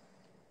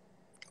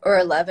or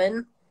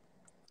 11.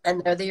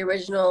 And they're the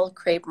original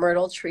crepe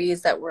myrtle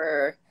trees that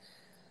were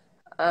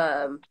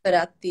put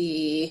at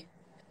I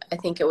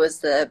think it was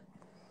the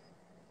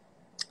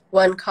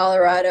One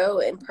Colorado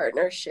in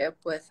partnership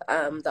with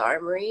the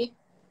Armory.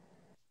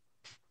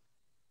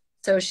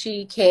 So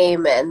she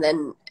came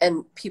and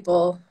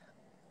people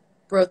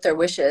wrote their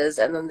wishes,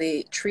 and then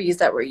the trees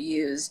that were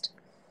used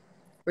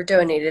were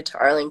donated to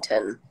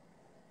Arlington.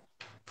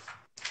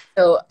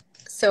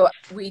 So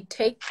we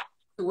take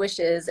the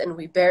wishes and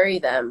we bury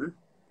them.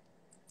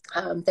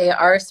 They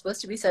are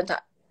supposed to be sent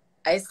to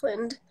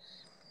Iceland,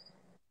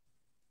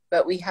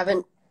 but we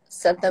haven't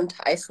sent them to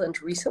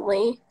Iceland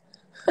recently.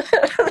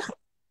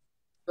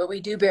 But we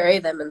do bury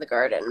them in the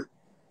garden.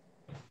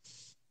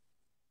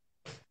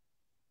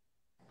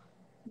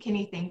 Can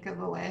you think of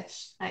a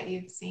wish that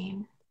you've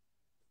seen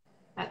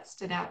that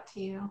stood out to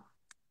you?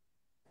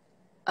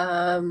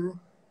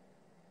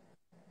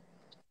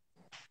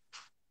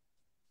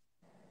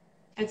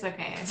 It's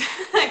okay.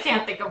 I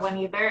can't think of one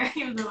either,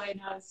 even though I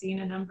know I've seen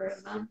a number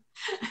of them.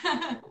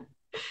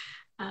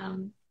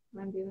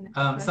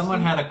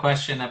 Someone had a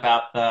question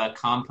about the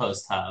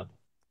compost hub.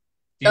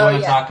 Do you Oh, want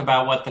to yeah. talk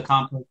about what the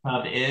compost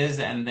hub is?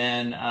 And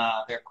then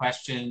their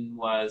question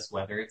was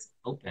whether it's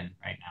open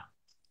right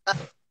now. I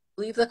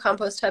believe the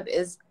compost hub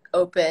is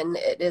open.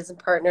 It is in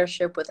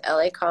partnership with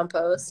LA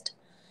Compost,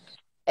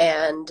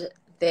 and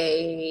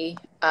they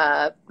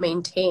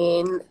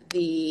maintain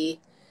the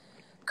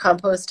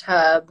compost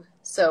hub.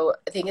 So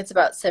I think it's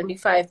about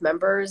 75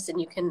 members, and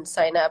you can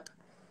sign up.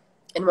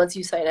 And once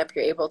you sign up,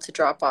 you're able to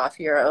drop off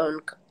your own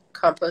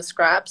compost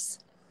scraps.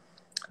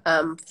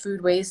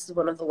 Food waste is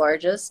one of the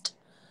largest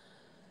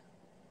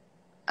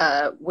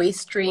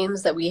waste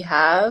streams that we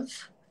have,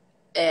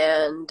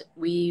 and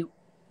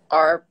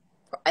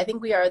I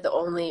think we are the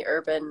only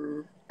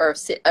urban or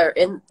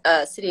in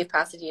city of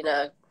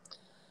Pasadena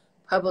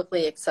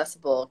publicly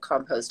accessible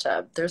compost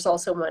hub. There's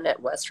also one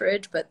at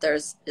Westridge, but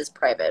theirs is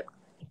private.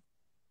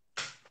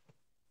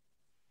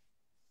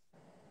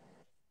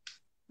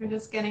 We're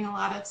just getting a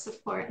lot of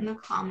support in the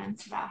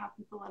comments about how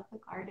people love the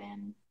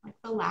garden, like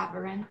the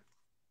labyrinth.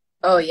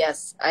 Oh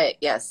yes,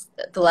 yes,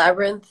 the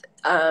Labyrinth.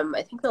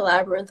 I think the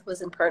Labyrinth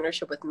was in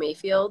partnership with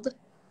Mayfield.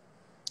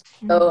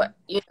 So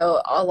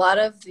a lot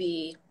of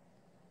the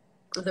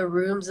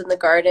rooms in the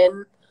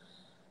garden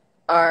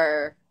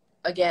are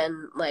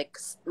again like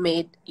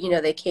made.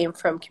 They came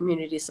from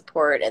community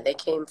support and they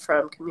came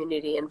from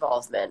community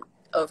involvement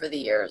over the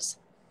years.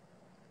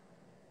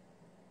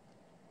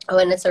 Oh,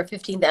 and it's our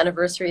 15th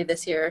anniversary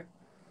this year.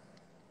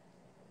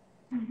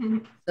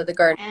 So the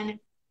garden. And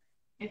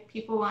if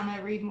people want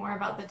to read more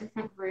about the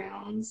different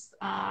rooms,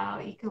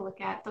 you can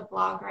look at the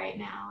blog right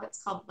now.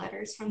 It's called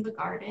Letters from the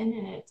Garden,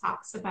 and it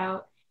talks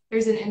about,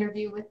 there's an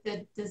interview with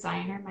the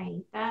designer,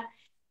 Maita,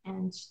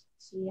 and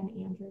she and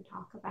Andrew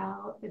talk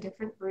about the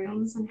different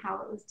rooms and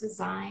how it was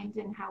designed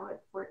and how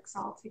it works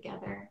all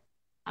together.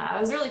 It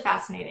was really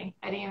fascinating.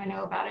 I didn't even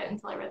know about it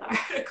until I read the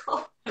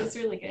article. It was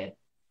really good.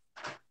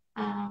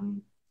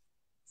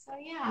 So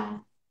yeah,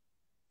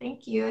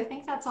 thank you. I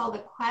think that's all the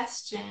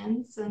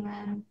questions. And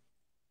then,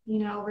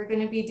 we're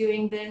going to be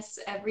doing this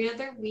every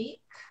other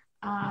week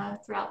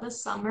throughout the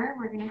summer.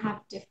 We're going to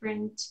have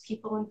different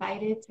people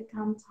invited to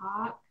come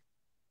talk.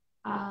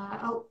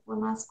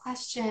 One last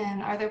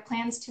question. Are there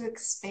plans to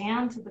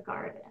expand the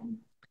garden?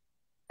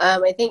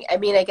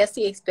 I guess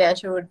the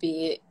expansion would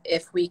be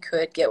if we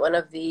could get one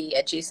of the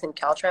adjacent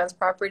Caltrans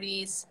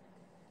properties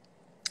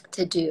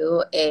to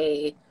do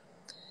a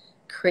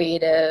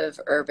creative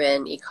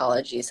urban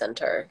ecology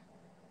center.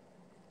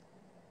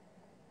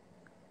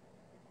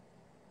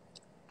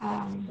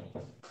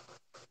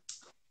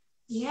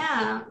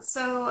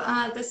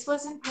 So this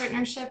was in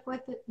partnership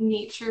with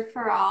Nature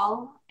for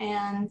All,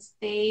 and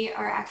they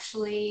are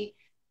actually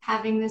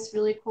having this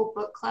really cool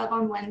book club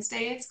on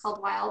Wednesdays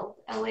called Wild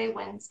LA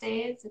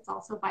Wednesdays. It's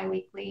also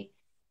bi-weekly.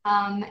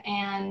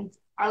 And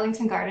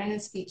Arlington Garden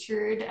is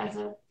featured as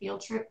a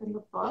field trip in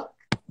the book.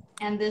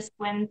 And this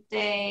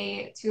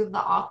Wednesday, two of the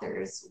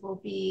authors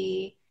will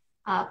be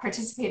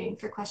participating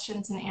for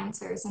questions and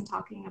answers and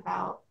talking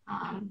about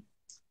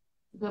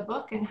the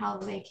book and how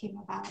they came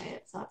about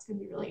it. So that's going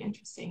to be really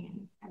interesting,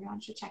 and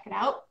everyone should check it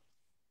out.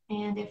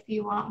 And if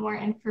you want more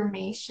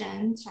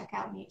information, check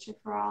out Nature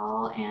for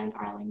All and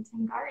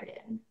Arlington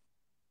Garden.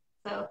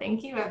 So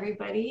thank you,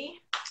 everybody.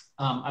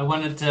 I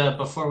wanted to,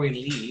 before we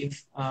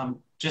leave,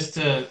 just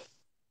to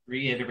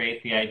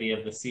reiterate the idea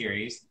of the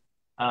series.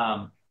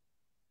 Our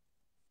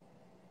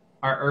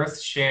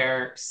Earth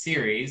Share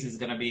series is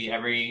going to be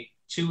every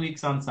 2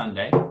 weeks on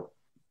Sunday.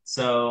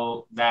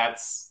 So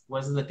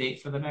what's the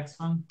date for the next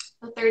one?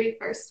 The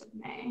 31st of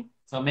May.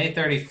 So May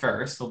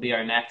 31st will be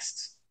our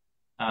next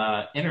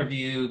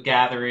interview,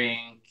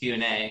 gathering,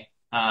 Q&A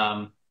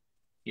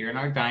here in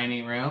our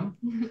dining room.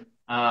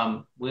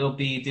 We'll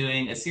be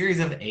doing a series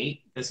of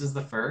 8. This is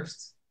the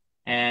first.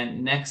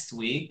 And next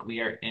week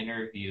we are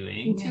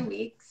interviewing... In 2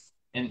 weeks.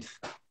 In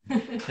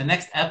the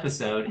next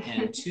episode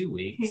in 2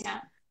 weeks,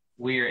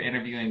 we are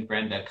interviewing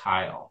Brenda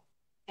Kyle.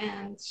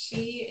 And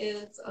she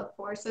is a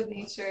force of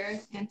nature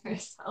in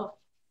herself.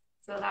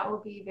 So that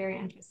will be very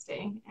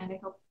interesting. And I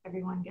hope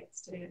everyone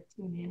gets to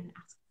tune in and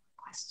ask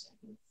questions.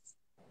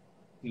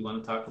 You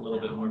want to talk a little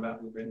bit more about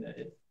who Brenda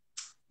is?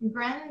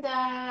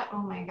 Brenda,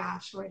 oh my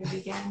gosh, where to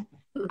begin?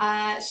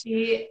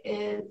 She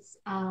is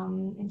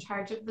in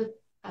charge of the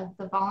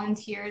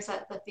volunteers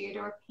at the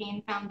Theodore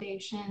Payne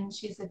Foundation.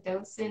 She's a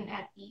docent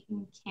at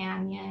Eaton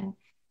Canyon.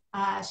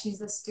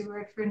 She's a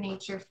steward for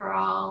Nature for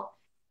All.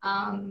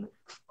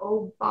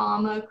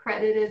 Obama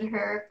credited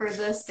her for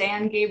the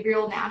San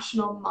Gabriel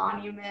National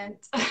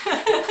Monument.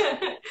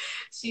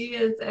 She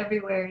is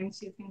everywhere, and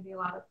she's going to be a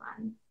lot of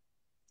fun.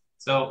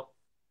 So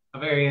a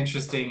very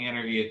interesting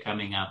interview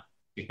coming up,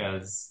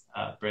 because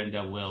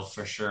Brenda will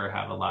for sure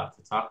have a lot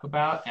to talk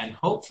about, and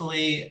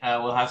hopefully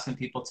we'll have some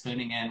people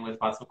tuning in with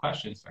lots of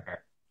questions for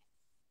her.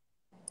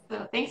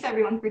 So thanks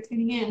everyone for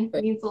tuning in.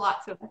 It means a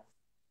lot to us.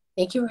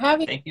 Thank you for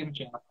having me. Thank you,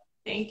 Michelle.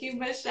 Thank you,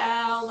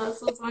 Michelle.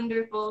 This was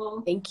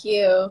wonderful. Thank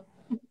you.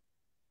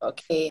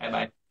 Okay.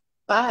 Bye-bye.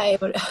 Bye.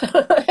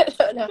 I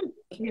don't know.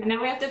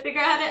 Now we have to figure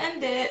out how to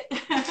end it.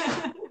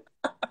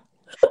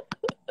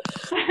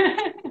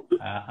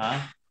 Uh-huh.